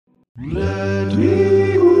Let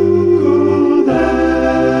me Google that.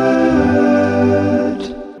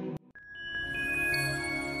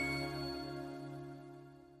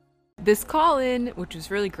 This call-in, which was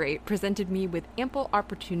really great, presented me with ample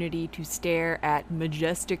opportunity to stare at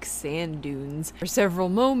majestic sand dunes for several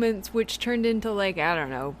moments, which turned into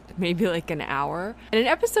maybe an hour. And an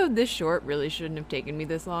episode this short really shouldn't have taken me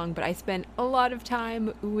this long, but I spent a lot of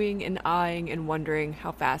time oohing and aahing and wondering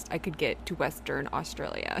how fast I could get to Western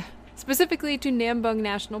Australia. Specifically to Nambung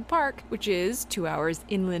National Park, which is 2 hours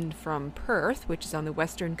inland from Perth, which is on the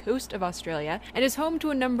western coast of Australia, and is home to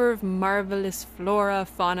a number of marvelous flora,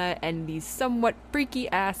 fauna, and these somewhat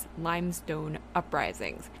freaky-ass limestone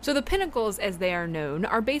uprisings. So the pinnacles, as they are known,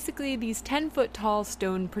 are basically these 10-foot-tall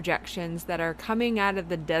stone projections that are coming out of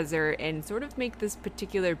the desert and sort of make this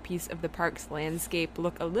particular piece of the park's landscape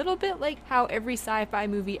look a little bit like how every sci-fi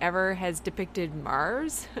movie ever has depicted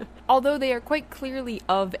Mars. Although they are quite clearly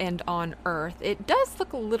of and on Earth, it does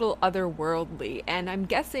look a little otherworldly, and I'm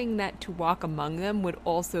guessing that to walk among them would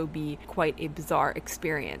also be quite a bizarre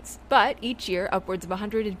experience. But each year, upwards of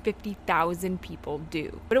 150,000 people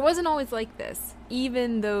do. But it wasn't always like this.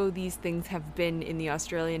 Even though these things have been in the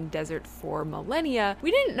Australian desert for millennia,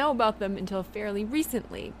 we didn't know about them until fairly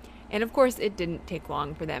recently. And of course, it didn't take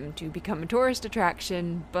long for them to become a tourist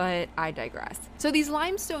attraction, but I digress. So these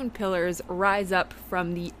limestone pillars rise up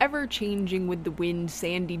from the ever-changing with the wind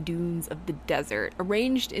sandy dunes of the desert,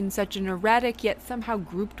 arranged in such an erratic yet somehow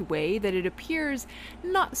grouped way that it appears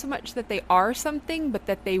not so much that they are something, but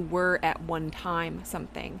that they were at one time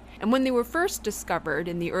something. And when they were first discovered,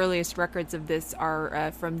 and the earliest records of this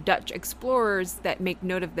are from Dutch explorers that make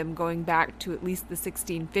note of them going back to at least the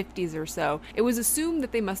 1650s or so, it was assumed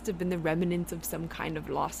that they must have been the remnants of some kind of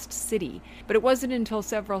lost city. But it wasn't until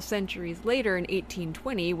several centuries later in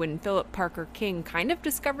 1820 when Philip Parker King kind of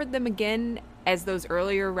discovered them again, as those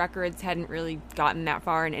earlier records hadn't really gotten that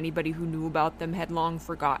far and anybody who knew about them had long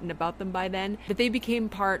forgotten about them by then, that they became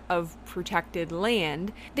part of protected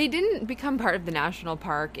land. They didn't become part of the national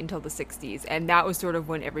park until the 60s, and that was sort of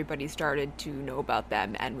when everybody started to know about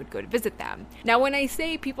them and would go to visit them. Now, when I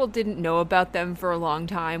say people didn't know about them for a long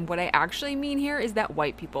time, what I actually mean here is that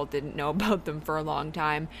white people didn't know about them for a long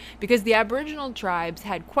time, because the Aboriginal tribes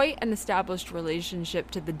had quite an established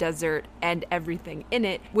relationship to the desert and everything in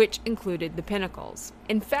it, which included the pinnacles.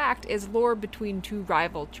 In fact, as lore between two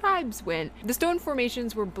rival tribes went, the stone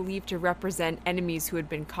formations were believed to represent enemies who had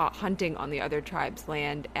been caught hunting on the other tribe's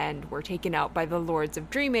land and were taken out by the Lords of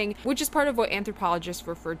Dreaming, which is part of what anthropologists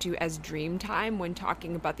refer to as dream time when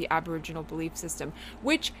talking about the Aboriginal belief system,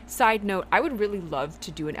 which, side note, I would really love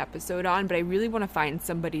to do an episode on, but I really want to find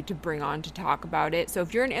somebody to bring on to talk about it. So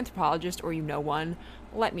if you're an anthropologist or you know one,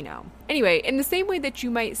 let me know. Anyway, in the same way that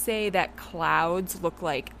you might say that clouds look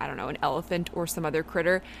like, an elephant or some other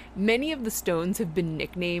critter, many of the stones have been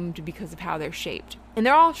nicknamed because of how they're shaped. And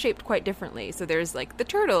they're all shaped quite differently. So there's the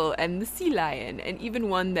turtle and the sea lion, and even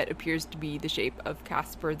one that appears to be the shape of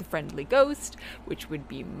Casper the Friendly Ghost, which would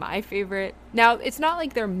be my favorite. Now, it's not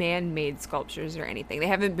like they're man-made sculptures or anything. They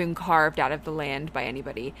haven't been carved out of the land by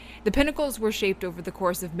anybody. The pinnacles were shaped over the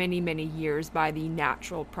course of many, many years by the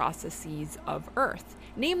natural processes of Earth,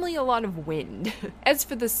 namely a lot of wind. As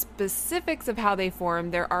for the specifics of how they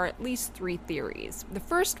form, there are at least 3 theories. The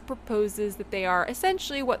first proposes that they are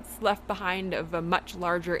essentially what's left behind of a much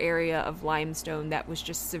larger area of limestone that was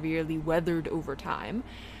just severely weathered over time.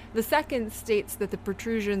 The second states that the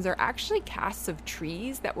protrusions are actually casts of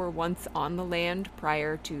trees that were once on the land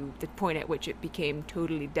prior to the point at which it became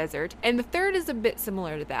totally desert. And the third is a bit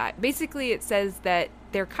similar to that. Basically, it says that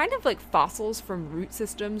they're kind of like fossils from root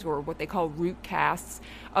systems, or what they call root casts,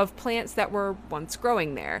 of plants that were once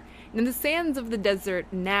growing there. And the sands of the desert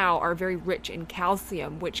now are very rich in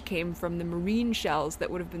calcium, which came from the marine shells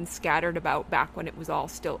that would have been scattered about back when it was all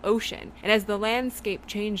still ocean. And as the landscape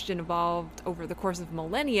changed and evolved over the course of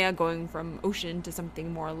millennia, going from ocean to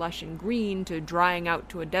something more lush and green to drying out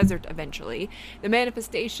to a desert eventually, the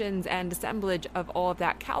manifestations and assemblage of all of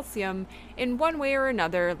that calcium, in one way or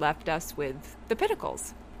another, left us with the pinnacles.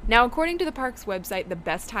 Now, according to the park's website, the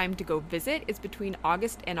best time to go visit is between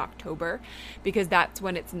August and October, because that's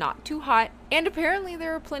when it's not too hot, and apparently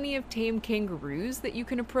there are plenty of tame kangaroos that you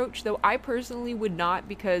can approach, though I personally would not,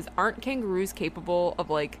 because aren't kangaroos capable of,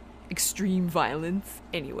 extreme violence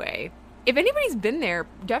anyway? If anybody's been there,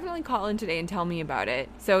 definitely call in today and tell me about it.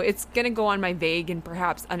 So it's going to go on my vague and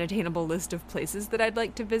perhaps unattainable list of places that I'd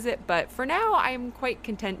like to visit, but for now I'm quite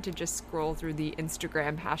content to just scroll through the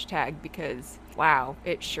Instagram hashtag because, wow,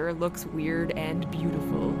 it sure looks weird and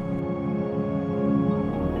beautiful.